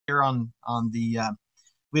here on the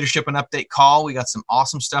Leadership and Update call. We got some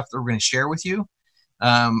awesome stuff that we're going to share with you.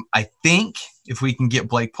 I think if we can get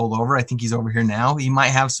Blake pulled over, I think he's over here now. He might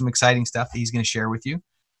have some exciting stuff that he's going to share with you.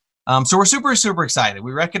 So we're super, super excited.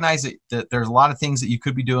 We recognize that there's a lot of things that you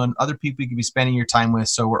could be doing, other people you could be spending your time with.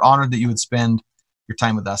 So we're honored that you would spend your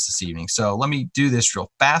time with us this evening. So let me do this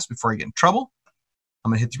real fast before I get in trouble.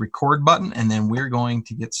 I'm going to hit the record button, and then we're going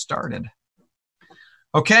to get started.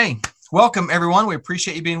 Okay. Welcome, everyone. We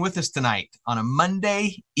appreciate you being with us tonight on a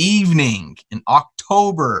Monday evening in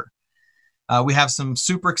October. We have some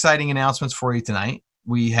super exciting announcements for you tonight.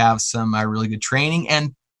 We have some really good training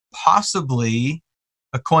and possibly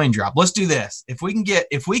a coin drop. Let's do this. If we can get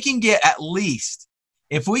at least,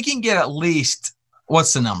 what's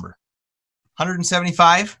the number?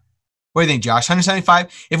 175? What do you think, Josh?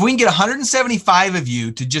 175? If we can get 175 of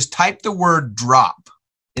you to just type the word drop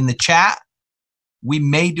in the chat, we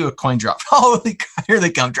may do a coin drop. Holy God, here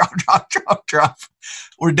they come. Drop, drop, drop, drop.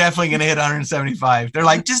 We're definitely going to hit 175. They're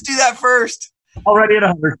like, just do that first. Already at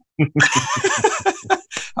 100.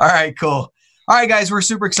 All right, cool. All right, guys, we're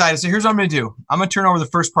super excited. So here's what I'm going to do. I'm going to turn over the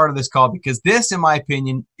first part of this call because this, in my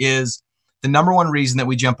opinion, is the number one reason that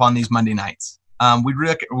we jump on these Monday nights. We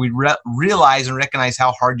realize and recognize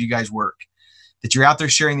how hard you guys work, that you're out there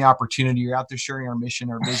sharing the opportunity, you're out there sharing our mission,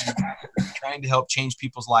 our vision, trying to help change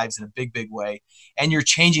people's lives in a big, big way. And you're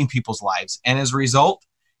changing people's lives. And as a result,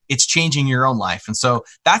 it's changing your own life. And so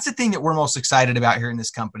that's the thing that we're most excited about here in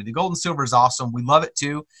this company. The gold and silver is awesome. We love it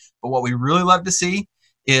too. But what we really love to see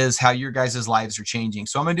is how your guys' lives are changing.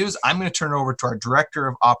 So what I'm going to do is I'm going to turn it over to our Director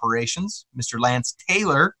of Operations, Mr. Lance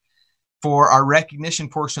Taylor, for our recognition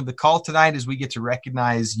portion of the call tonight as we get to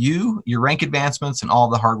recognize you, your rank advancements, and all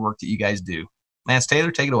the hard work that you guys do. Lance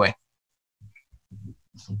Taylor, take it away.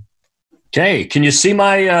 Okay, can you see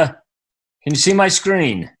my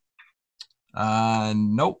screen?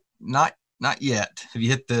 Nope, not yet. Have you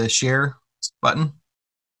hit the share button?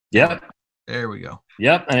 Yep. There we go.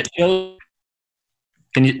 Yep, and it shows.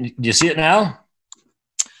 Do you see it now?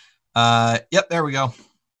 Yep, there we go.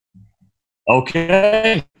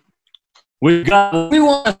 Okay. We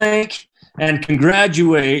want to thank and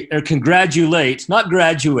congratulate. That's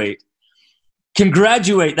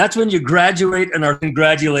when you graduate and are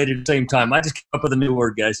congratulated at the same time. I just came up with a new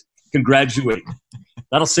word, guys. Congratulate.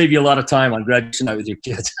 That'll save you a lot of time on graduation night with your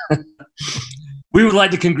kids. We would like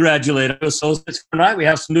to congratulate our associates tonight. We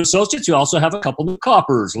have some new associates. We also have a couple new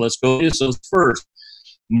coppers. Let's go to the associates first.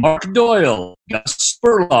 Mark Doyle, Gus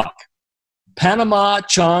Spurlock, Panama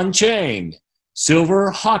Chan Chang, Silver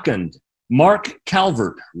Hockend, Mark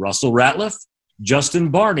Calvert, Russell Ratliff, Justin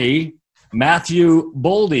Barney, Matthew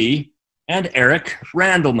Boldy, and Eric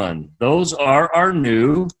Randleman. Those are our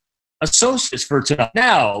new associates for tonight.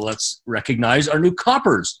 Now let's recognize our new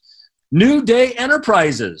coppers. New Day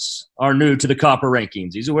Enterprises are new to the copper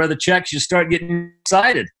rankings. These are where the checks, you start getting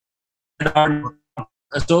excited. And our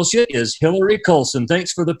associate is Hillary Colson.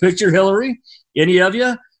 Thanks for the picture, Hillary. Any of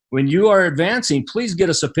you, when you are advancing, please get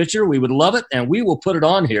us a picture. We would love it, and we will put it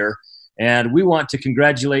on here. And we want to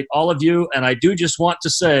congratulate all of you. And I do just want to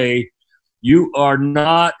say, you are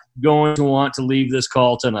not going to want to leave this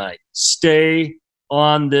call tonight. Stay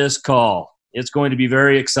on this call. It's going to be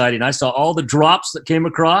very exciting. I saw all the drops that came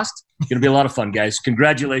across. It's going to be a lot of fun, guys.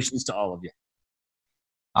 Congratulations to all of you.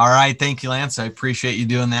 All right. Thank you, Lance. I appreciate you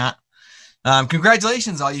doing that.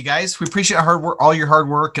 Congratulations, all you guys. We appreciate all your hard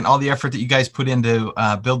work and all the effort that you guys put into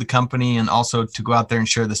build the company and also to go out there and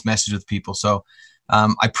share this message with people. So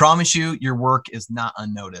I promise you, your work is not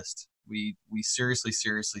unnoticed. We seriously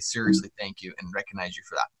thank you and recognize you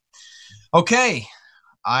for that. Okay.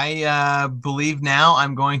 I believe now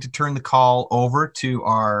I'm going to turn the call over to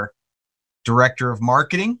our Director of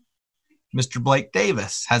Marketing, Mr. Blake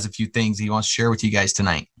Davis. Has a few things he wants to share with you guys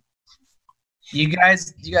tonight. You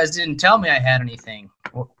guys didn't tell me I had anything.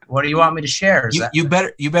 What do you want me to share? You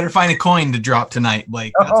better find a coin to drop tonight,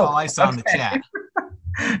 Blake. That's all I saw in the chat.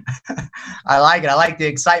 I like it. I like the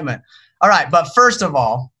excitement. All right, but first of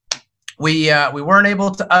all, we weren't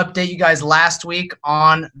able to update you guys last week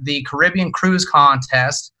on the Caribbean Cruise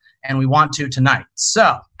Contest, and we want to tonight.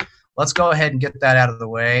 So let's go ahead and get that out of the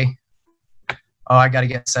way. Oh, I got to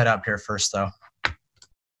get set up here first, though.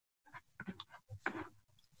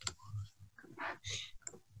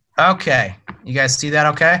 Okay, you guys see that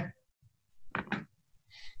okay?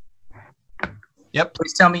 Yep.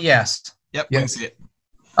 Please tell me yes. Yep, we can see it.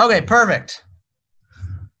 Okay, perfect.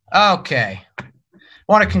 Okay.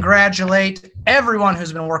 Want to congratulate everyone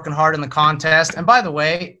who's been working hard in the contest. And by the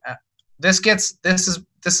way, this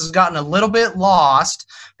has gotten a little bit lost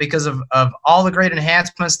because of all the great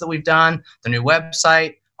enhancements that we've done, the new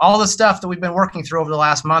website, all the stuff that we've been working through over the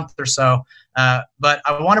last month or so. But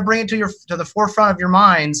I want to bring it to the forefront of your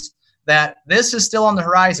minds that this is still on the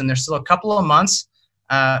horizon. There's still a couple of months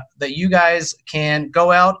that you guys can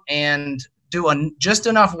go out and do just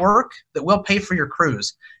enough work that will pay for your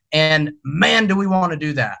cruise. And man, do we want to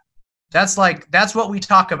do that. That's what we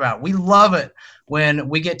talk about. We love it when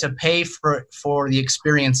we get to pay for the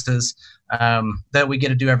experiences that we get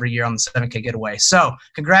to do every year on the 7K getaway. So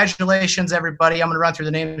congratulations, everybody. I'm going to run through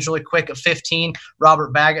the names really quick. At 15,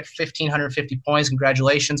 Robert Baggett, 1,550 points.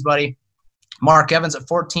 Congratulations, buddy. Mark Evans at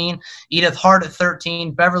 14, Edith Hart at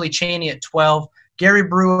 13, Beverly Cheney at 12, Gary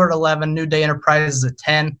Brewer at 11, New Day Enterprises at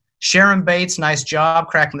 10, Sharon Bates, nice job,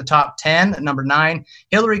 cracking the top 10 at number 9,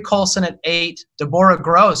 Hillary Colson at 8, Deborah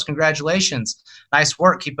Gross, congratulations, nice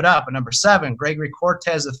work, keep it up, at number 7, Gregory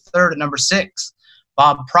Cortez at 3rd at number 6,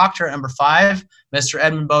 Bob Proctor at number 5, Mr.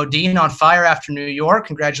 Edmund Bodine on fire after New York,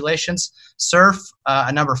 congratulations, Surf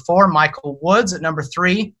at number 4, Michael Woods at number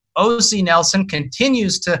 3, O.C. Nelson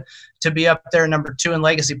continues to be up there at number 2, and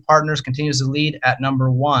Legacy Partners continues to lead at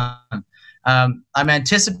number 1. I'm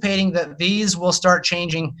anticipating that these will start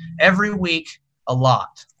changing every week a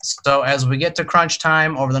lot. So as we get to crunch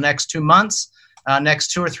time over the next 2 months,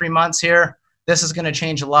 next 2 or 3 months here, this is going to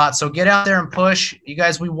change a lot. So get out there and push. You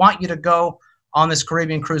guys, we want you to go on this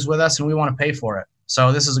Caribbean cruise with us, and we want to pay for it.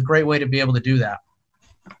 So this is a great way to be able to do that.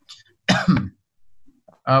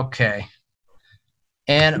 Okay.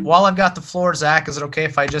 And while I've got the floor, Zach, is it okay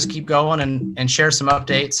if I just keep going and share some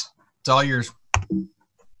updates? It's all yours.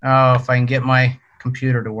 Oh, if I can get my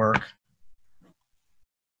computer to work.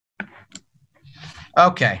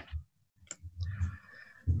 Okay.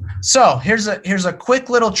 So here's a quick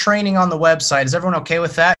little training on the website. Is everyone okay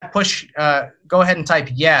with that? Go ahead and type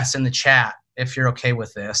yes in the chat if you're okay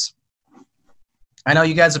with this. I know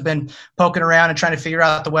you guys have been poking around and trying to figure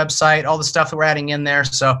out the website, all the stuff that we're adding in there.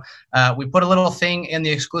 So we put a little thing in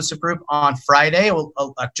the exclusive group on Friday,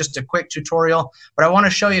 just a quick tutorial. But I want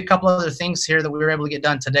to show you a couple other things here that we were able to get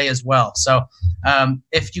done today as well. So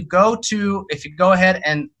if you go ahead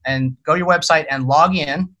and go to your website and log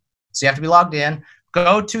in, so you have to be logged in,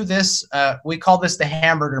 go to this, we call this the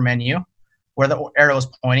hamburger menu, where the arrow is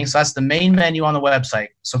pointing. So that's the main menu on the website.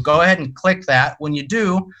 So go ahead and click that. When you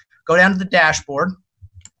do, go down to the dashboard,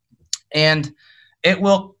 and it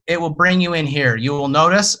will bring you in here. You will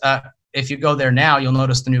notice, if you go there now, you'll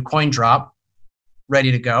notice the new coin drop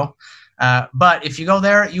ready to go. But if you go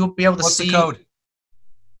there, you'll be able to see. What's the code?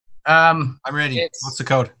 I'm ready. What's the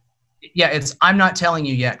code? Yeah, it's I'm not telling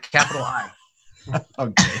you yet, capital I.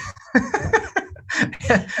 Okay.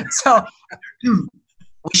 So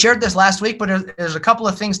we shared this last week, but there's a couple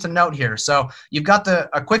of things to note here. So you've got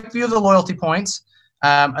a quick view of the loyalty points.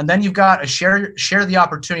 And then you've got a share the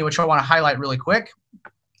opportunity, which I want to highlight really quick.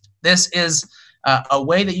 This is a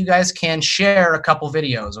way that you guys can share a couple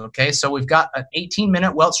videos, okay? So we've got an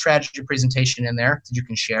 18-minute wealth strategy presentation in there that you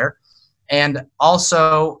can share. And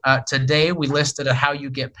also today we listed a how you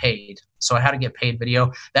get paid. So a how to get paid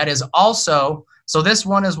video. That is also, so this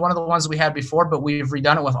one is one of the ones we had before, but we've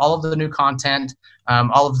redone it with all of the new content,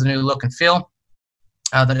 all of the new look and feel.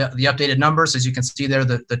 The updated numbers, as you can see there,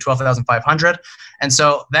 the 12,500, and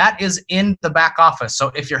so that is in the back office. So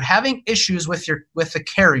if you're having issues with the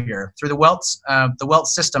carrier through the Wealth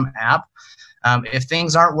System app, if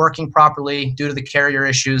things aren't working properly due to the carrier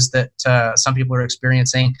issues that some people are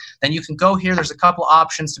experiencing, then you can go here. There's a couple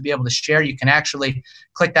options to be able to share. You can actually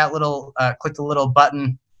click that little click the little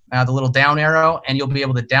button, the little down arrow, and you'll be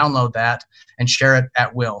able to download that and share it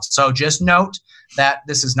at will. So just note that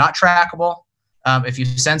this is not trackable. If you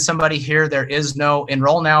send somebody here, there is no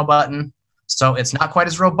enroll now button, so it's not quite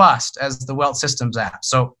as robust as the Wealth Systems app.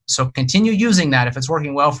 So continue using that if it's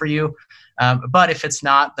working well for you. But if it's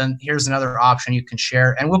not, then here's another option you can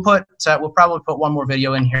share. And we'll probably put one more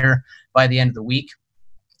video in here by the end of the week.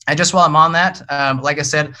 And just while I'm on that, like I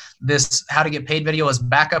said, this how to get paid video is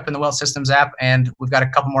back up in the Wealth Systems app, and we've got a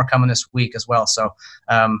couple more coming this week as well. So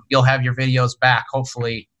you'll have your videos back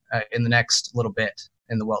hopefully in the next little bit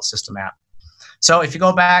in the Wealth System app. So if you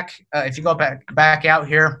go back out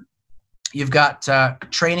here, you've got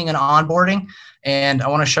training and onboarding, and I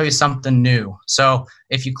want to show you something new. So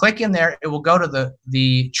if you click in there, it will go to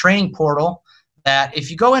the training portal. That if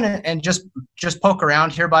you go in and just poke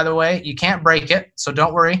around here, by the way, you can't break it, so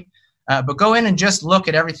don't worry. But go in and just look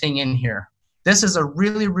at everything in here. This is a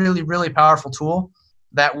really, really, really powerful tool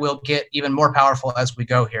that will get even more powerful as we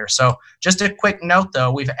go here. So just a quick note,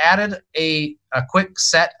 though, we've added a quick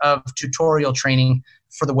set of tutorial training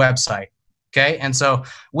for the website. Okay, and so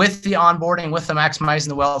with the onboarding, with the Maximizing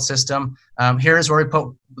the Wealth system, here's where we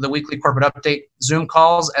put the weekly corporate update Zoom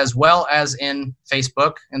calls, as well as in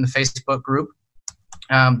Facebook, in the Facebook group.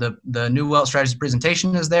 The new wealth strategy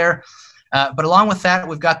presentation is there. But along with that,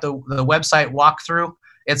 we've got the website walkthrough.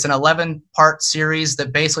 It's an 11-part series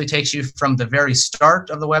that basically takes you from the very start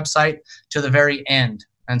of the website to the very end.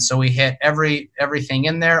 And so we hit everything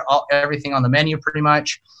in there, everything on the menu pretty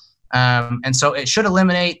much. And so it should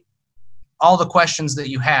eliminate all the questions that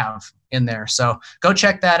you have in there. So go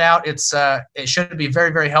check that out. It should be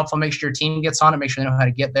very, very helpful. Make sure your team gets on it. Make sure they know how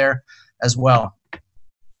to get there as well.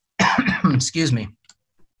 Excuse me.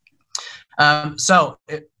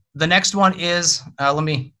 The next one is,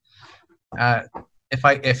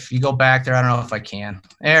 if you go back there, I don't know if I can.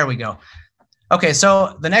 There we go. Okay,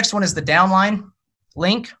 so the next one is the downline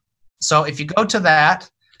link. So if you go to that,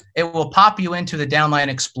 it will pop you into the Downline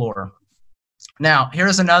Explorer. Now,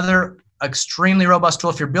 here's another extremely robust tool.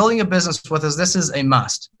 If you're building a business with us, this is a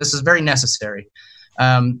must. This is very necessary.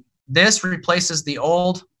 This replaces the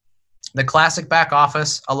classic back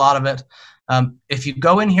office, a lot of it. If you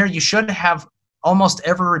go in here, you should have almost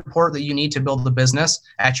every report that you need to build the business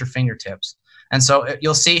at your fingertips. And so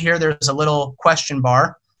you'll see here, there's a little question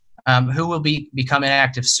bar. Who will be becoming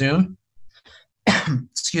active soon?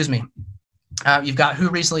 Excuse me. You've got who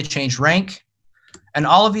recently changed rank, and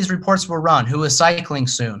all of these reports will run. Who is cycling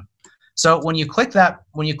soon? So when you click that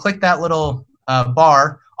little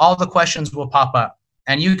bar, all the questions will pop up,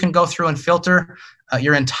 and you can go through and filter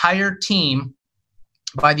your entire team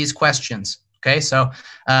by these questions. Okay, so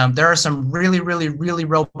there are some really, really, really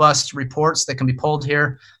robust reports that can be pulled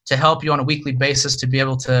here to help you on a weekly basis to be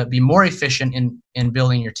able to be more efficient in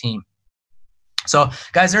building your team. So,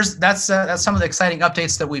 guys, that's some of the exciting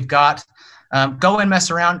updates that we've got. Go and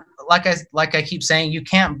mess around. Like I keep saying, you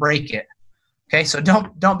can't break it. Okay, so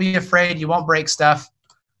don't be afraid. You won't break stuff.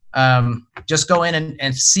 Just go in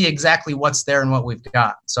and see exactly what's there and what we've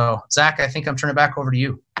got. So, Zach, I think I'm turning it back over to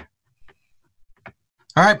you.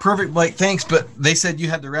 All right, perfect, Blake. Thanks. But they said you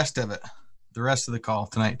had the rest of the call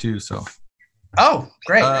tonight too. So. Oh,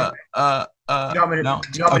 great. Do you want me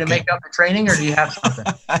to make up the training, or do you have something?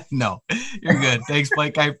 No, you're good. Thanks,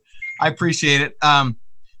 Blake. I appreciate it.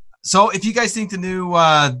 So if you guys think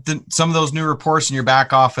some of those new reports in your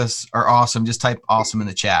back office are awesome, just type awesome in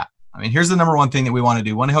the chat. I mean, here's the number one thing that we want to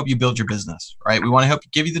do. We want to help you build your business, right? We want to help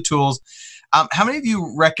give you the tools. How many of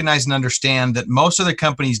you recognize and understand that most other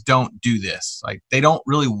companies don't do this? Like, they don't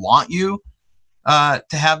really want you to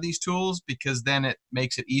have these tools, because then it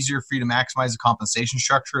makes it easier for you to maximize the compensation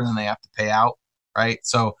structure, and then they have to pay out, right?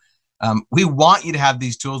 So we want you to have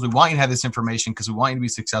these tools. We want you to have this information because we want you to be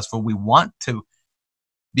successful. We want to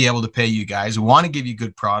be able to pay you guys. We want to give you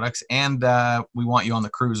good products, and we want you on the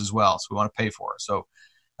cruise as well. So we want to pay for it. So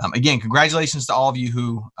again, congratulations to all of you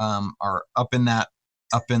who are up in the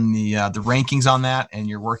rankings on that, and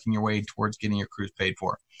you're working your way towards getting your cruise paid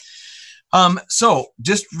for. So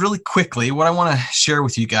just really quickly, what I want to share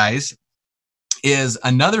with you guys is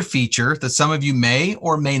another feature that some of you may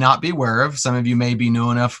or may not be aware of. Some of you may be new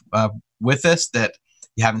enough with this that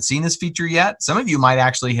you haven't seen this feature yet. Some of you might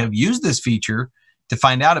actually have used this feature to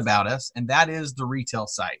find out about us, and that is the retail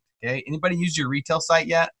site. Okay, anybody use your retail site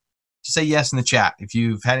yet? Just say yes in the chat if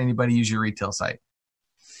you've had anybody use your retail site.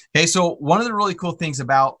 Okay, so one of the really cool things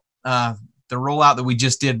about the rollout that we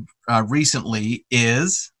just did recently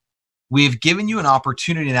is we've given you an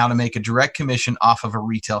opportunity now to make a direct commission off of a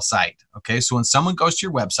retail site. Okay, so when someone goes to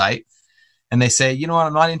your website and they say, you know what,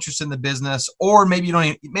 I'm not interested in the business, or maybe you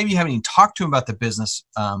haven't even talked to them about the business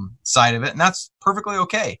side of it, and that's perfectly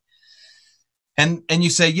okay. And you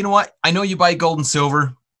say, you know what, I know you buy gold and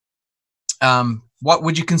silver. What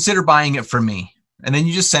would you consider buying it for me? And then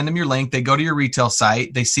you just send them your link. They go to your retail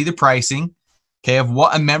site. They see the pricing, okay, of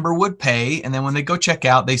what a member would pay. And then when they go check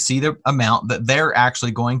out, they see the amount that they're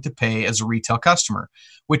actually going to pay as a retail customer,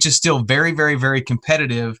 which is still very, very, very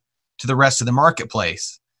competitive to the rest of the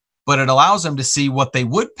marketplace. But it allows them to see what they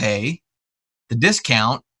would pay, the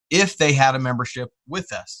discount, if they had a membership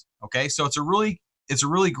with us. Okay, so it's a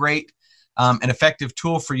really great and effective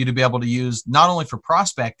tool for you to be able to use, not only for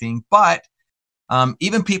prospecting, but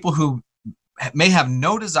even people who may have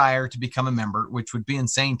no desire to become a member, which would be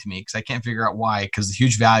insane to me because I can't figure out why, because the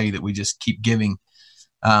huge value that we just keep giving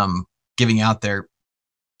out there.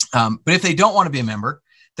 But if they don't want to be a member,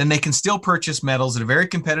 then they can still purchase metals at a very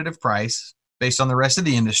competitive price based on the rest of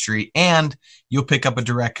the industry, and you'll pick up a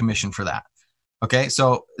direct commission for that. Okay,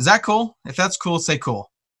 so is that cool? If that's cool, say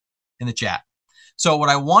cool in the chat. So what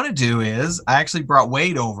I want to do is I actually brought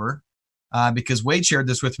Wade over because Wade shared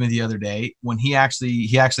this with me the other day when he actually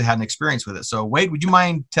had an experience with it. So Wade, would you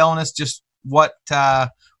mind telling us just what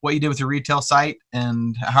you did with your retail site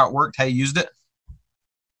and how it worked, how you used it?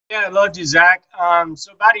 Yeah, I loved you, Zach.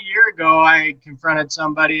 So about a year ago, I confronted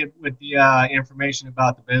somebody with the information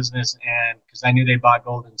about the business, and because I knew they bought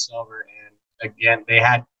gold and silver, and again,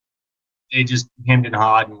 they just hemmed and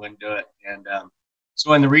hawed and wouldn't do it. And so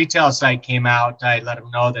when the retail site came out, I let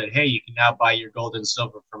them know that, hey, you can now buy your gold and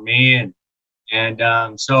silver from me,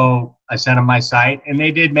 and so I sent them my site, and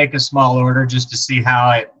they did make a small order just to see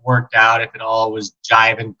how it worked out, if it all was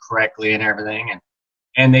jiving correctly and everything,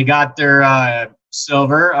 and they got their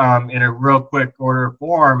silver in a real quick order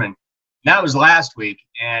form, and that was last week,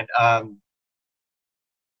 and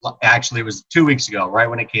actually it was 2 weeks ago, right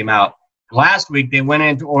when it came out. Last week they went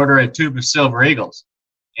in to order a tube of Silver Eagles,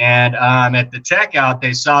 and at the checkout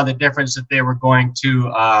they saw the difference that they were going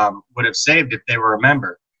to would have saved if they were a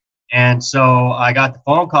member. And so I got the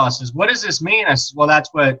phone call, says, what does this mean? I said, well, that's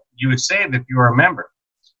what you would save if you were a member.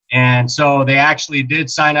 And so they actually did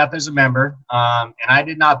sign up as a member, and I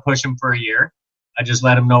did not push them for a year. I just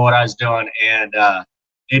let them know what I was doing, and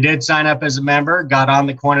they did sign up as a member, got on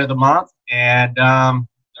the coin of the month, and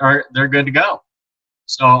they're good to go.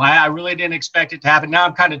 So I really didn't expect it to happen. Now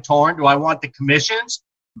I'm kind of torn. Do I want the commissions,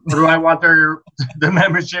 or do I want the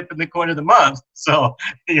membership and the coin of the month? So,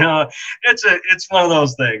 it's one of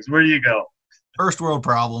those things. Where do you go? First world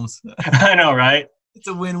problems. I know, right? It's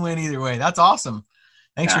a win-win either way. That's awesome.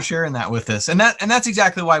 Thanks for sharing that with us. And that's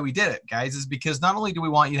exactly why we did it, guys, is because not only do we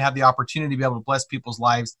want you to have the opportunity to be able to bless people's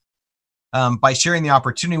lives by sharing the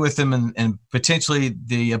opportunity with them and potentially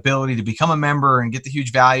the ability to become a member and get the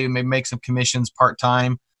huge value, maybe make some commissions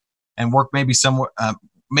part-time and work maybe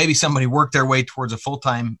somebody work their way towards a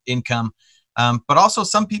full-time income. But also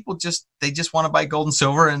some people they just want to buy gold and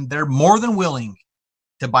silver, and they're more than willing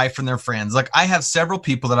to buy from their friends. Like, I have several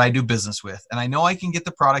people that I do business with, and I know I can get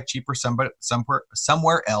the product cheaper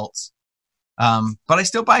somewhere else, but I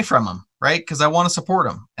still buy from them, right? Because I want to support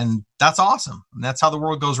them, and that's awesome. And that's how the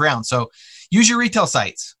world goes around. So use your retail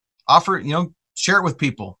sites. Offer, share it with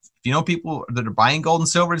people. If you know people that are buying gold and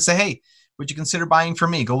silver, to say, hey, would you consider buying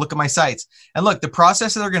from me? Go look at my sites. And look, the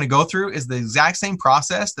process that they're going to go through is the exact same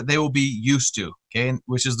process that they will be used to, okay?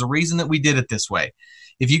 Which is the reason that we did it this way.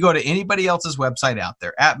 If you go to anybody else's website out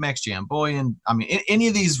there, APMEX, Bullion, any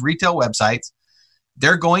of these retail websites,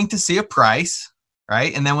 they're going to see a price,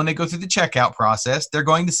 right? And then when they go through the checkout process, they're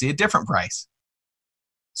going to see a different price.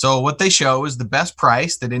 So what they show is the best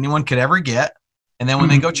price that anyone could ever get. And then when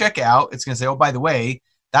they go check out, it's going to say, oh, by the way,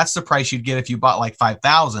 that's the price you'd get if you bought like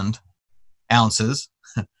 5,000 ounces,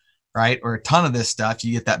 right? Or a ton of this stuff,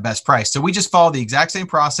 you get that best price. So we just follow the exact same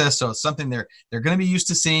process. So it's something they're going to be used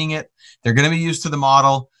to seeing it. They're going to be used to the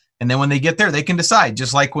model. And then when they get there, they can decide,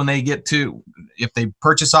 just like when they get to, if they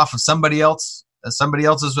purchase off of somebody else's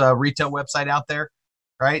retail website out there,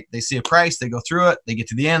 right? They see a price, they go through it, they get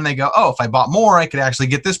to the end, they go, oh, if I bought more, I could actually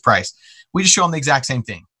get this price. We just show them the exact same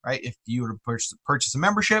thing, right? If you were to purchase a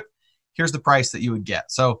membership, here's the price that you would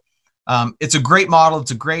get. So it's a great model.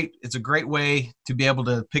 It's a great way to be able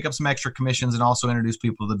to pick up some extra commissions and also introduce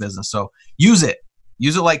people to the business. So use it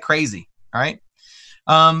like crazy. All right.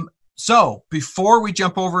 So before we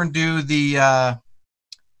jump over and do the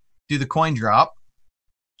coin drop,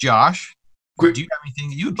 Josh, do you have anything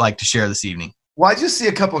that you'd like to share this evening? Well, I just see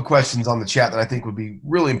a couple of questions on the chat that I think would be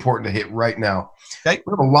really important to hit right now. Okay.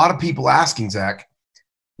 We have a lot of people asking, Zach,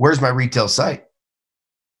 where's my retail site?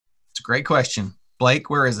 It's a great question. Blake,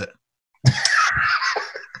 where is it?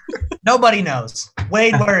 Nobody knows.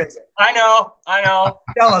 Wade, where is it? I know.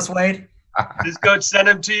 Tell us, Wade. Just go send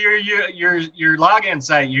them to your login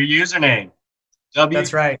site, your username.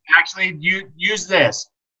 That's right. Actually, you use this.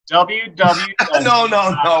 www.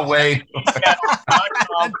 No, Wade.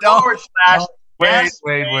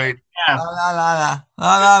 Wait.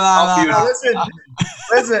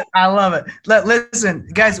 Listen, I love it. Listen,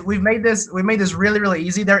 guys, we made this really, really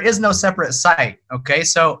easy. There is no separate site. Okay,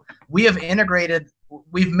 so we've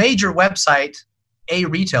made your website a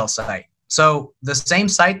retail site. So the same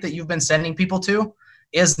site that you've been sending people to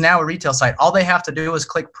is now a retail site. All they have to do is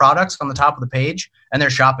click products on the top of the page, and they're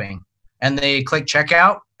shopping. And they click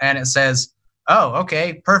checkout, and it says, oh,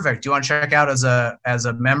 okay, perfect. Do you want to check out as a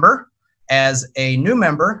member, as a new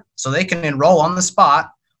member, so they can enroll on the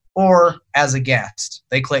spot, or as a guest?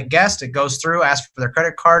 They click guest, it goes through, asks for their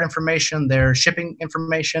credit card information, their shipping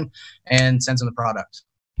information, and sends them the product.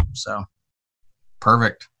 So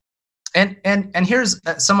perfect. And here's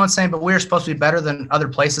someone saying, but we're supposed to be better than other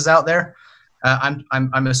places out there.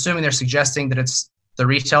 I'm assuming they're suggesting that it's the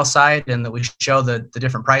retail side and that we show the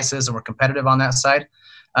different prices and we're competitive on that side.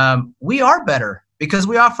 We are better because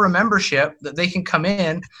we offer a membership that they can come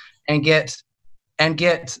in and get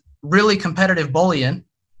really competitive bullion,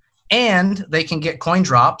 and they can get coin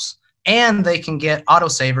drops, and they can get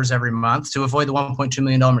autosavers every month to avoid the $1.2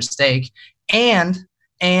 million mistake, and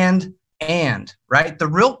right? The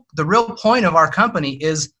real point of our company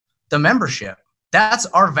is the membership. That's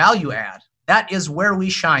our value add. That is where we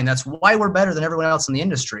shine. That's why we're better than everyone else in the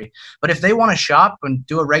industry. But if they want to shop and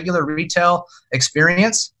do a regular retail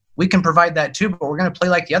experience, we can provide that too, but we're going to play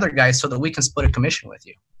like the other guys so that we can split a commission with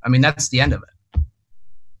you. I mean, that's the end of it.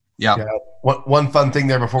 Yeah. One fun thing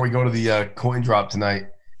there before we go to the coin drop tonight.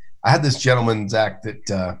 I had this gentleman, Zach,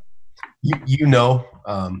 that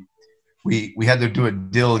we had to do a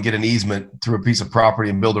deal and get an easement through a piece of property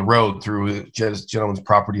and build a road through this gentleman's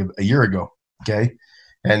property a year ago. Okay.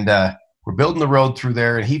 And we're building the road through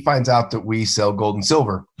there, and he finds out that we sell gold and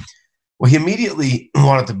silver. Well, he immediately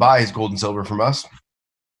wanted to buy his gold and silver from us,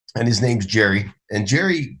 and his name's Jerry. And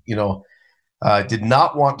Jerry, did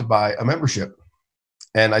not want to buy a membership.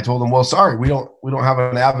 And I told him, well, sorry, we don't have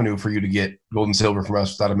an avenue for you to get gold and silver from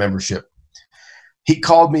us without a membership. He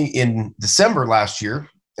called me in December last year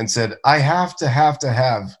and said, I have to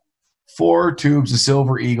have 4 tubes of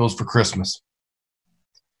Silver Eagles for Christmas.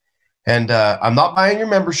 And I'm not buying your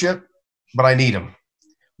membership, but I need them.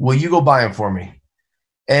 Will you go buy them for me?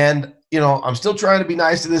 And, I'm still trying to be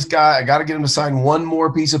nice to this guy. I got to get him to sign one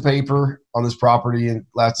more piece of paper on this property in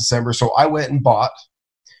last December. So I went and bought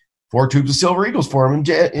 4 tubes of Silver Eagles for him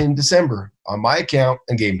in December on my account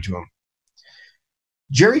and gave them to him.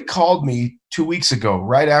 Jerry called me 2 weeks ago,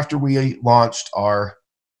 right after we launched our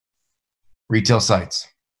retail sites.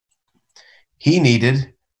 He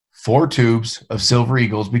needed 4 tubes of Silver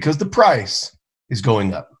Eagles because the price is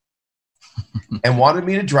going up and wanted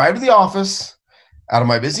me to drive to the office out of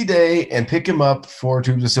my busy day and pick him up 4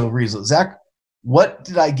 tubes of Silver Eagles. Zach, what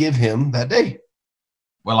did I give him that day?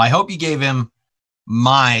 Well, I hope you gave him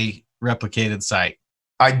my replicated site.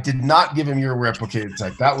 I did not give him your replicated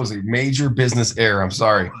site. That was a major business error. I'm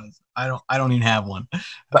sorry. I don't even have one.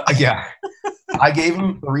 But, yeah. I gave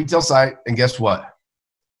him the retail site, and guess what?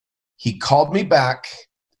 He called me back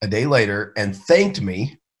a day later and thanked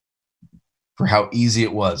me for how easy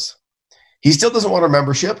it was. He still doesn't want a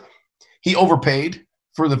membership. He overpaid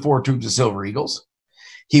for the 4 tubes of Silver Eagles.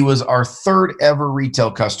 He was our 3rd ever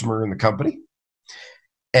retail customer in the company.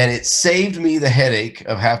 And it saved me the headache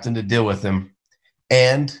of having to deal with him.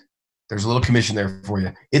 And there's a little commission there for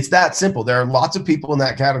you. It's that simple. There are lots of people in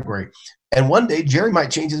that category. And one day, Jerry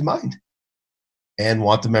might change his mind and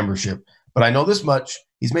want the membership. But I know this much.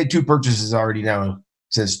 He's made 2 purchases already now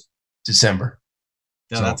since December.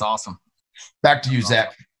 Yeah, so, that's awesome. Back to you,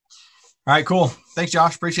 Zach. All right, cool. Thanks,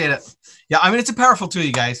 Josh. Appreciate it. Yeah, I mean, it's a powerful tool,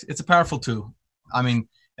 you guys. It's a powerful tool. I mean,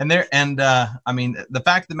 the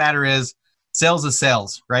fact of the matter is, sales is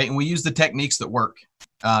sales, right? And we use the techniques that work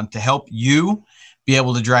to help you be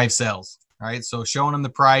able to drive sales, right? So showing them the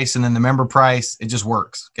price and then the member price, it just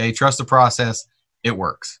works. Okay, trust the process. It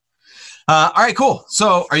works. All right, cool.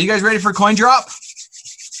 So are you guys ready for a coin drop?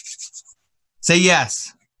 Say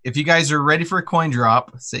yes. If you guys are ready for a coin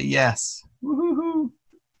drop, say yes. Woo-hoo-hoo.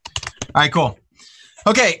 All right, cool.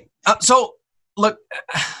 Okay, so look,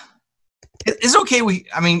 is it okay?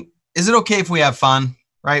 Is it okay if we have fun?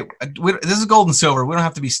 Right? This is gold and silver. We don't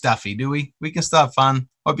have to be stuffy, do we? We can still have fun.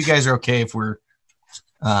 Hope you guys are okay if we're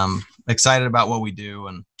excited about what we do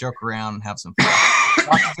and joke around and have some fun. Do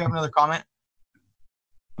you have another comment?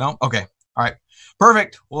 No? Okay. All right.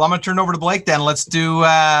 Perfect. Well, I'm going to turn it over to Blake then. Let's do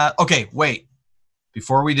okay, wait.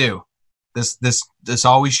 Before we do, this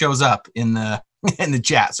always shows up in the in the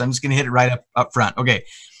chat. So I'm just going to hit it right up front. Okay.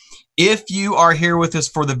 If you are here with us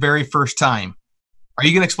for the very first time, are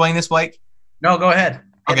you going to explain this, Blake? No, go ahead.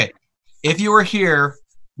 Okay. If you are here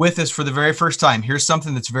with us for the very first time, here's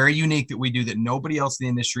something that's very unique that we do that nobody else in the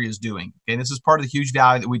industry is doing. Okay. This is part of the huge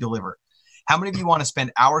value that we deliver. How many of you want to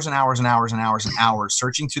spend hours and hours and hours and hours and hours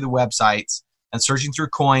searching through the websites and searching through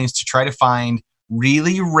coins to try to find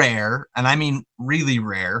really rare, and I mean really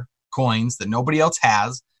rare coins that nobody else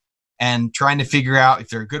has, and trying to figure out if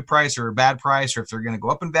they're a good price or a bad price, or if they're going to go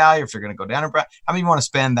up in value, or if they're going to go down in price? How many of you want to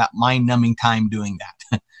spend that mind-numbing time doing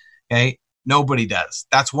that? Okay. Nobody does.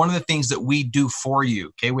 That's one of the things that we do for you.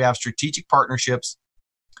 Okay. We have strategic partnerships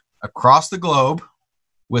across the globe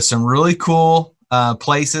with some really cool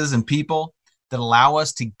places and people that allow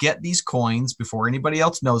us to get these coins before anybody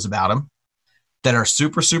else knows about them, that are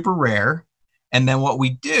super, super rare. And then what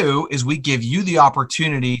we do is we give you the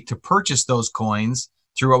opportunity to purchase those coins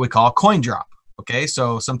through what we call a coin drop. Okay.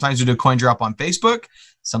 So sometimes we do a coin drop on Facebook.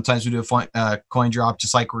 Sometimes we do a coin drop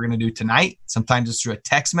just like we're going to do tonight. Sometimes it's through a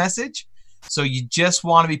text message. So you just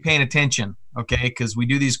want to be paying attention. Okay. Because we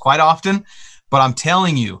do these quite often. But I'm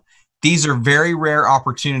telling you, these are very rare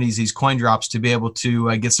opportunities, these coin drops, to be able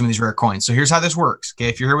to get some of these rare coins. So here's how this works. Okay,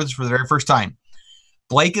 if you're here with us for the very first time,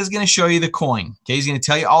 Blake is going to show you the coin. Okay, he's going to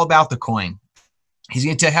tell you all about the coin. He's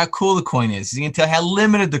going to tell you how cool the coin is. He's going to tell you how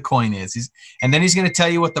limited the coin is. And then he's going to tell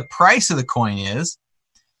you what the price of the coin is.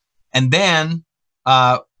 And then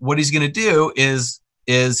what he's going to do is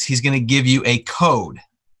he's going to give you a code,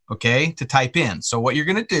 okay, to type in. So what you're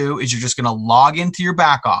going to do is you're just going to log into your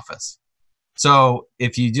back office. So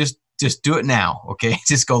if you just do it now, okay,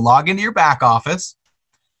 just go log into your back office,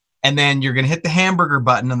 and then you're going to hit the hamburger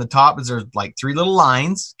button on the top. There's like 3 little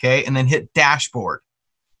lines, okay, and then hit dashboard.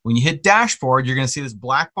 When you hit dashboard, you're going to see this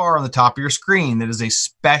black bar on the top of your screen that is a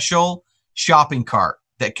special shopping cart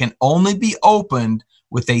that can only be opened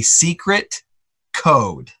with a secret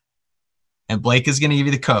code. And Blake is going to give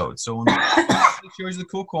you the code. So when he shows you the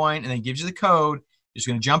cool coin and then gives you the code, you're just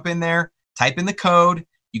going to jump in there, type in the code,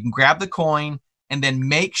 you can grab the coin, and then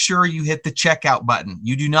make sure you hit the checkout button.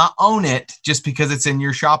 You do not own it just because it's in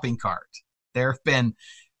your shopping cart. There have been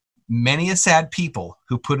many a sad people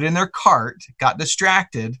who put it in their cart, got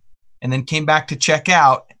distracted, and then came back to check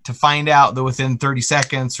out to find out that within 30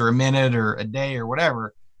 seconds or a minute or a day or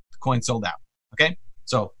whatever, the coin sold out. Okay?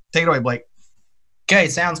 So take it away, Blake. Okay,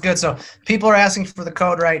 sounds good. So people are asking for the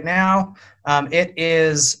code right now. It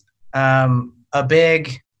is a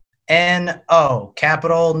big N-O,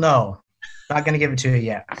 capital no. Not going to give it to you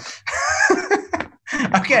yet.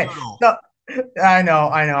 Okay. So, I know.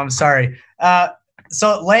 I'm sorry.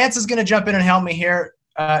 So Lance is going to jump in and help me here.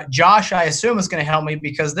 Josh, I assume, is going to help me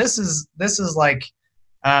because this is like,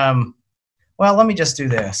 well, let me just do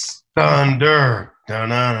this. Thunder.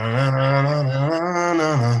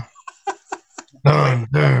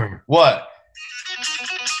 Thunder. What?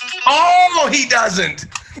 Oh, he doesn't.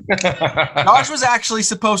 Josh was actually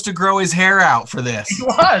supposed to grow his hair out for this. He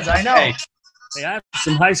was, I know. Hey, I have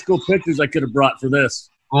some high school pictures I could have brought for this.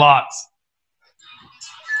 Lots.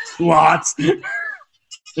 You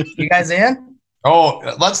guys in? Oh,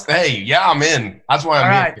 hey, yeah, I'm in. That's why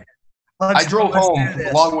I'm here. I drove home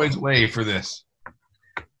a long ways away for this.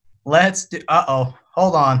 Let's do,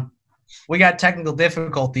 hold on. We got technical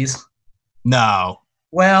difficulties. No.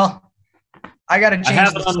 Well, I got to change I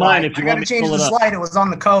have it on mine if you want me to pull it up. slide. It was on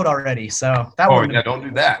the code already, so that Oh, yeah, don't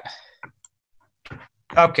do that.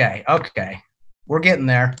 Okay. We're getting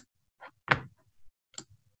there.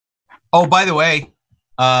 Oh, by the way,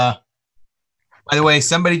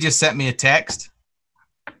 somebody just sent me a text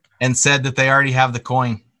and said that they already have the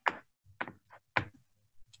coin.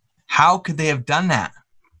 How could they have done that?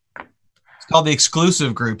 It's called the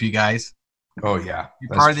exclusive group, you guys. Oh, yeah.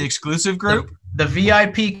 You're part of the exclusive group? The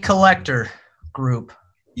VIP collector group.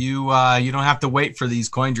 You don't have to wait for these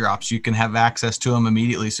coin drops. You can have access to them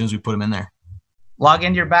immediately as soon as we put them in there. Log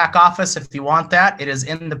into your back office if you want that. It is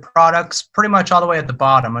in the products pretty much all the way at the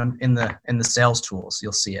bottom in the sales tools.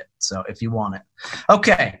 You'll see it. So if you want it.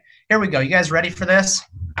 Okay, here we go. You guys ready for this?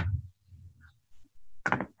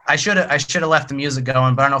 I should have left the music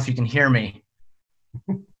going, but I don't know if you can hear me.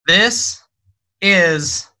 This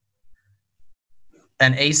is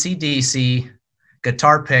an AC/DC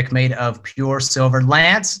guitar pick made of pure silver.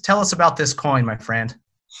 Lance, tell us about this coin, my friend.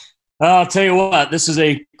 I'll tell you what, this is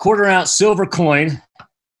a 1/4 ounce silver coin,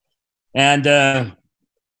 and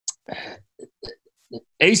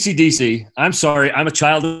AC/DC, I'm sorry, I'm a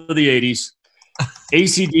child of the 80s.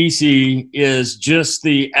 AC/DC is just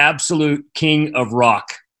the absolute king of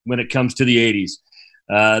rock when it comes to the 80s.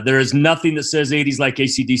 There is nothing that says 80s like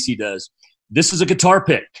AC/DC does. This is a guitar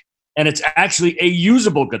pick, and it's actually a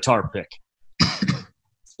usable guitar pick.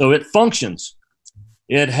 So it functions.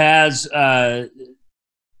 It has the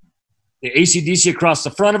AC/DC across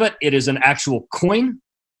the front of it. It is an actual coin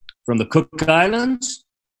from the Cook Islands.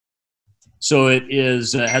 So it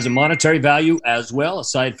is has a monetary value as well,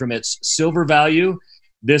 aside from its silver value.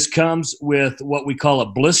 This comes with what we call a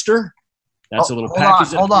blister. That's a little package.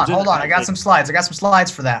 Hold on. I got some slides.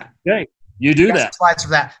 For that. Okay, you do that. Slides for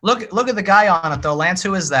that. Look at the guy on it though, Lance.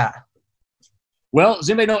 Who is that? Well, does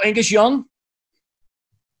anybody know Angus Young?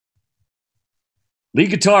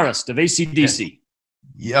 Lead guitarist of AC/DC.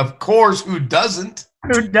 Yeah, of course. Who doesn't?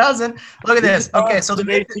 Who doesn't? Look at this. Okay, so the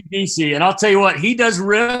AC/DC, and I'll tell you what, he does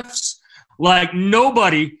riffs like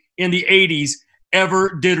nobody in the 80s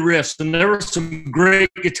ever did riffs. And there were some great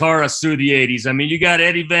guitarists through the 80s. I mean, you got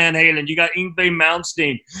Eddie Van Halen, you got Yngwie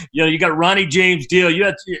Malmsteen, you got Ronnie James Dio. You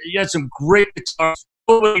had some great guitarists.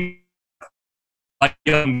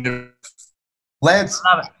 Lance,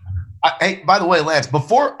 hey, by the way, Lance,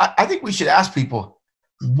 before I think we should ask people,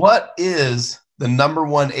 what is the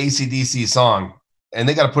 #1 AC/DC song? And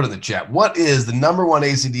they got to put it in the chat. What is the #1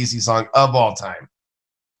 AC/DC song of all time?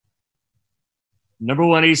 Number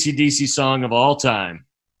one AC/DC song of all time.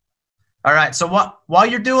 All right. So while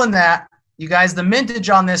you're doing that, you guys, the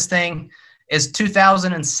mintage on this thing is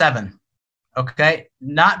 2007. Okay.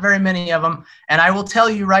 Not very many of them. And I will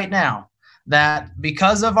tell you right now that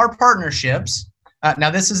because of our partnerships,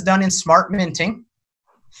 now this is done in smart minting.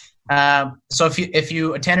 So if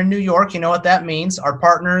you attended New York, you know what that means. Our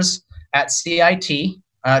partners at CIT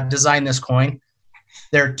designed this coin.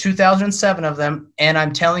 There are 2007 of them, and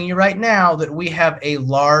I'm telling you right now that we have a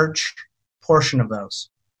large portion of those.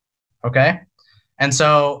 Okay, and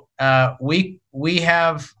so we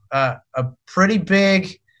have a pretty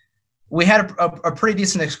big. We had a pretty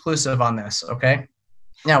decent exclusive on this. Okay,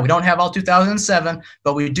 now we don't have all 2007,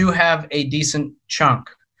 but we do have a decent chunk,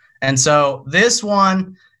 and so this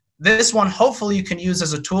one hopefully you can use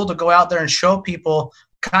as a tool to go out there and show people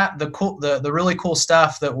the really cool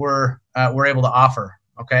stuff that we're able to offer.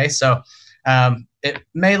 Okay, so it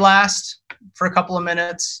may last for a couple of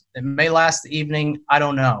minutes. It may last the evening. I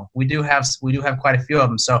don't know. We do have quite a few of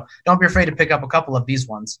them, so don't be afraid to pick up a couple of these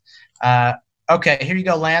ones. Okay, here you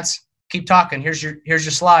go, Lance. Keep talking. Here's your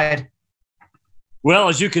slide. Well,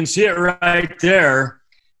 as you can see it right there,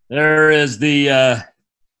 there is the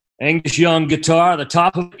Angus Young guitar. The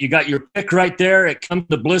top of it, you got your pick right there. It comes with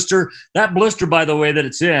the blister. That blister, by the way, that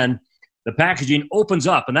it's in, the packaging opens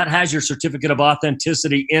up, and that has your certificate of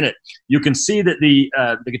authenticity in it. You can see that the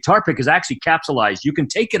guitar pick is actually capsulized. You can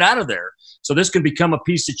take it out of there, so this can become a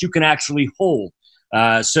piece that you can actually hold.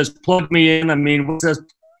 It says plug me in. I mean,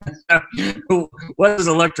 what is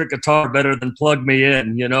electric guitar better than plug me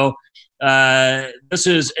in, you know? This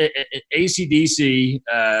is AC/DC.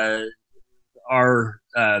 Our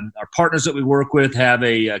partners that we work with have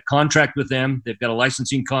a contract with them. They've got a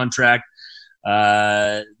licensing contract.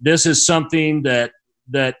 This is something that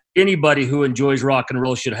anybody who enjoys rock and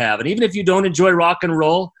roll should have. And even if you don't enjoy rock and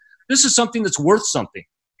roll, this is something that's worth something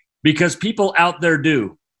because people out there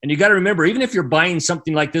do. And you got to remember, even if you're buying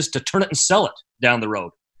something like this to turn it and sell it down the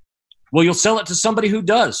road, well, you'll sell it to somebody who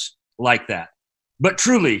does like that. But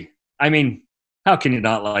truly, I mean, how can you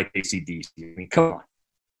not like AC/DC? I mean, come on.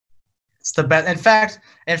 It's the best.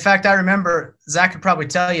 In fact, I remember Zach could probably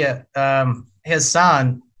tell you his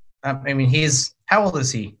son. I mean, how old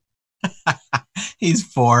is he? He's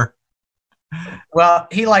 4. Well,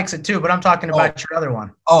 he likes it too, but I'm talking about your other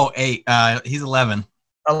one. Oh, 8. He's 11.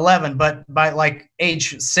 11, but by like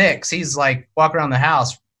age 6, he's like walking around the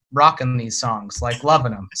house rocking these songs, like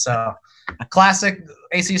loving them. So classic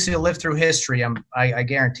AC/DC will live through history. I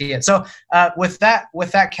guarantee it. So with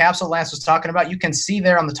that capsule Lance was talking about, you can see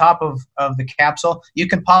there on the top of the capsule, you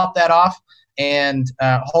can pop that off and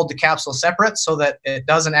hold the capsule separate so that it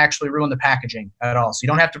doesn't actually ruin the packaging at all. So you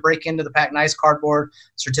don't have to break into the nice cardboard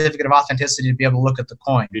certificate of authenticity to be able to look at the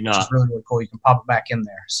coin, which is really, really cool. You can pop it back in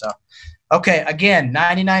there. So, okay, again,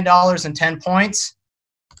 $99 and 10 points.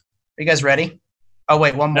 Are you guys ready? Oh,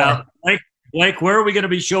 wait, one more. Now, Blake, where are we going to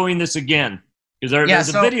be showing this again? Because there's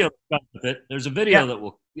a video that comes with it. There's a video that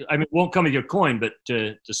it won't come with your coin, but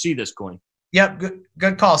to see this coin. Yep,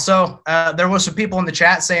 good call. So there was some people in the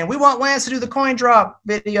chat saying, we want Lance to do the coin drop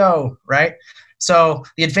video, right? So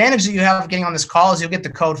the advantage that you have of getting on this call is you'll get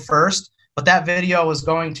the code first, but that video is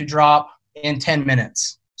going to drop in 10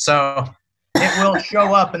 minutes. So it will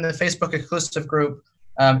show up in the Facebook exclusive group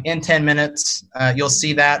in 10 minutes. You'll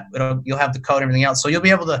see that. You'll have the code and everything else. So you'll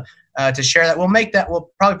be able to share that.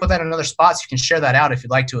 We'll probably put that in another spot so you can share that out if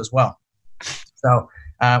you'd like to as well. So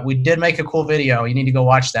we did make a cool video. You need to go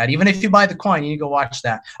watch that. Even if you buy the coin, you need to go watch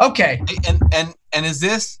that. Okay. And is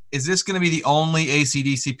this going to be the only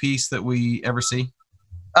AC/DC piece that we ever see?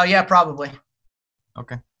 Oh yeah, probably.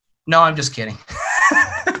 Okay. No, I'm just kidding.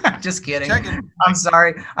 I'm just kidding. Checking. I'm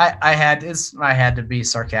sorry. I had to be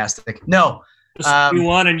sarcastic. No.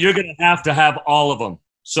 One, and you're going to have all of them.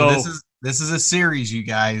 So this is a series, you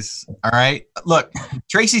guys. All right. Look,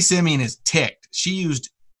 Tracy Simeon is ticked. She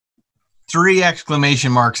used 3 exclamation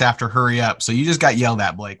marks after hurry up. So you just got yelled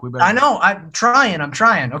at, Blake. I know. I'm trying.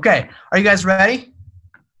 Okay. Are you guys ready?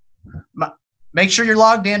 Make sure you're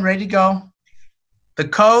logged in, ready to go. The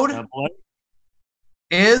code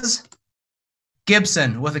is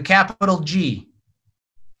Gibson with a capital G.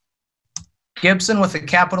 Gibson with a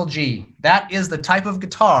capital G. That is the type of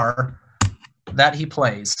guitar that he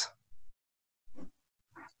plays.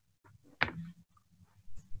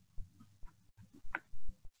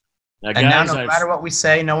 Now, and now, no matter what we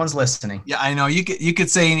say, no one's listening. Yeah, I know. You could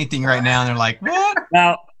say anything right now, and they're like, what?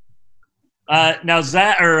 Now,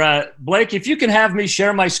 Zach or Blake, if you can have me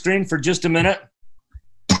share my screen for just a minute.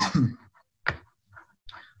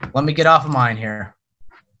 Let me get off of mine here.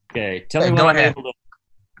 Okay, tell me when I'm able to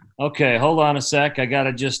Okay, hold on a sec. I got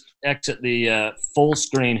to just exit the full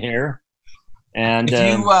screen here. And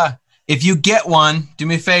if you get one, do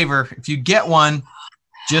me a favor. If you get one,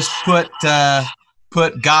 just put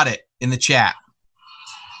got it in the chat.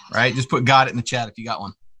 Right? Just put got it in the chat if you got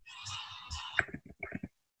one.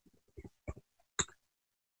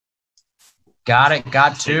 Got it.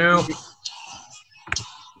 Got two.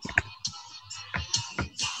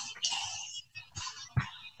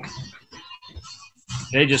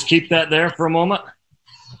 Okay, just keep that there for a moment.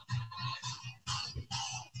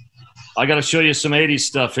 I got to show you some 80s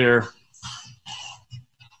stuff here.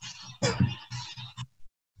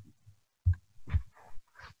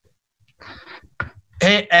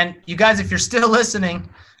 Hey, and you guys, if you're still listening,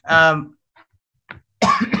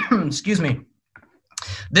 excuse me.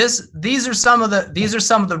 These are some of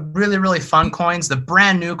the really, really fun coins, the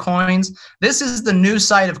brand new coins. This is the new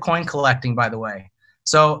side of coin collecting, by the way.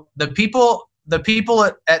 So the people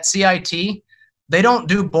at CIT, they don't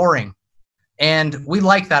do boring, and we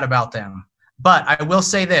like that about them. But I will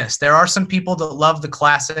say this: there are some people that love the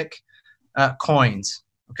classic coins.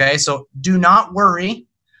 Okay, so do not worry.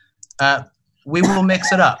 We will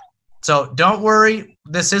mix it up. So don't worry.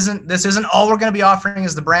 This isn't all we're going to be offering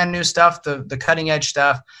is the brand new stuff, the cutting edge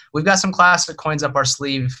stuff. We've got some classic coins up our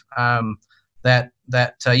sleeve that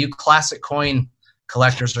you classic coin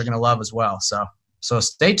collectors are going to love as well. So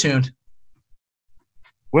stay tuned.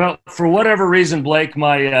 Well, for whatever reason, Blake,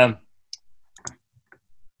 my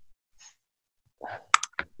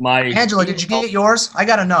Angela, did you get yours? I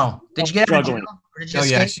gotta know. Did you get it? Struggling. Or did you Oh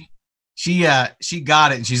yeah, escape? she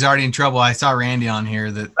got it, and she's already in trouble. I saw Randy on here.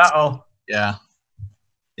 That yeah.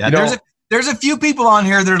 You There's a few people on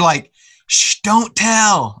here that are like, shh, don't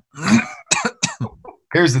tell.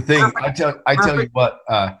 Here's the thing. I tell you what.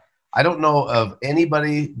 I don't know of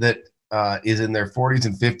anybody that is in their 40s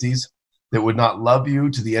and 50s that would not love you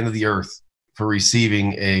to the end of the earth for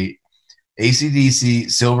receiving a AC/DC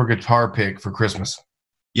silver guitar pick for Christmas.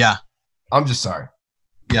 Yeah. I'm just sorry.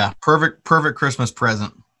 Yeah. Perfect Christmas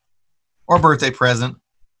present or birthday present.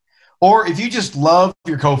 Or if you just love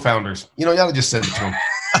your co-founders, you ought to just send it to them.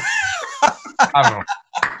 I don't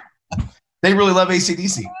know. They really love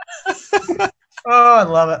AC/DC. Oh, I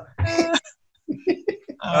love it.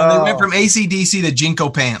 They went from AC/DC to Jinko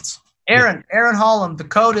pants. Aaron Holland, the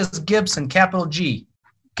code is Gibson, capital G.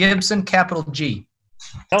 Gibson, capital G.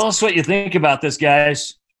 Tell us what you think about this,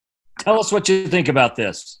 guys. Tell us what you think about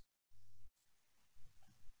this.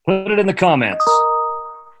 Put it in the comments.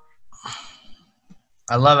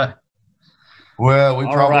 I love it. Well, we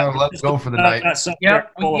All probably right. ought to let it go for the night. Yeah,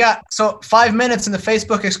 we got 5 minutes in the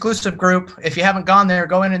Facebook exclusive group. If you haven't gone there,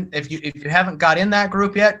 go in, and if you haven't got in that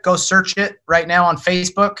group yet, go search it right now on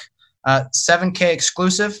Facebook, 7K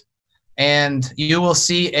exclusive, and you will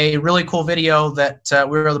see a really cool video that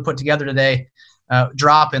we were able to put together today.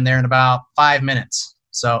 Drop in there in about 5 minutes.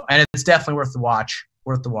 So, and it's definitely worth the watch.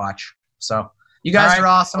 So, you guys are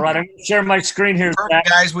awesome. All right, I'm going to share my screen here. Perfect,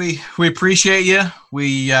 guys, we appreciate you.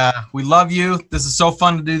 We love you. This is so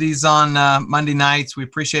fun to do these on Monday nights. We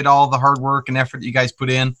appreciate all the hard work and effort that you guys put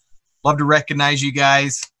in. Love to recognize you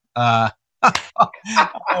guys. Oh,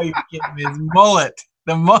 you're kidding me. His mullet.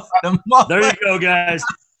 The mullet. There you go, guys.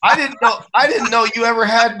 I didn't know you ever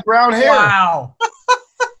had brown hair. Wow.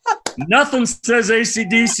 Nothing says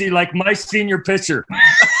AC/DC like my senior pitcher.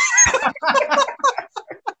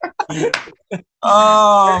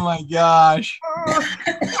 Oh my gosh.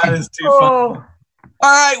 That is too fun. All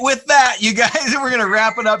right, with that, you guys, we're going to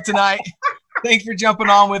wrap it up tonight. Thanks for jumping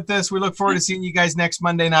on with us. We look forward to seeing you guys next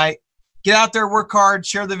Monday night. Get out there, work hard,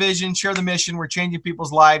 share the vision, share the mission. We're changing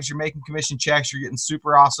people's lives. You're making commission checks. You're getting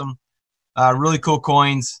super awesome, really cool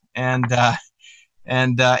coins. And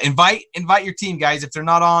invite your team, guys. If they're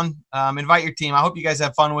not on, invite your team. I hope you guys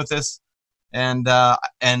have fun with us. And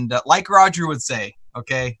like Roger would say,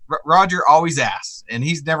 okay, Roger always asks, and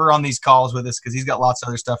he's never on these calls with us because he's got lots of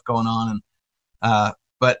other stuff going on. And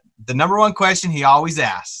but the number one question he always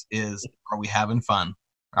asks is, are we having fun?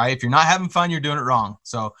 All right. If you're not having fun, you're doing it wrong.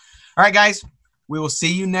 So, all right, guys, we will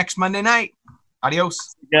see you next Monday night. Adios.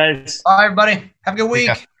 Guys. Bye, everybody. Have a good week.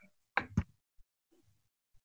 Yeah.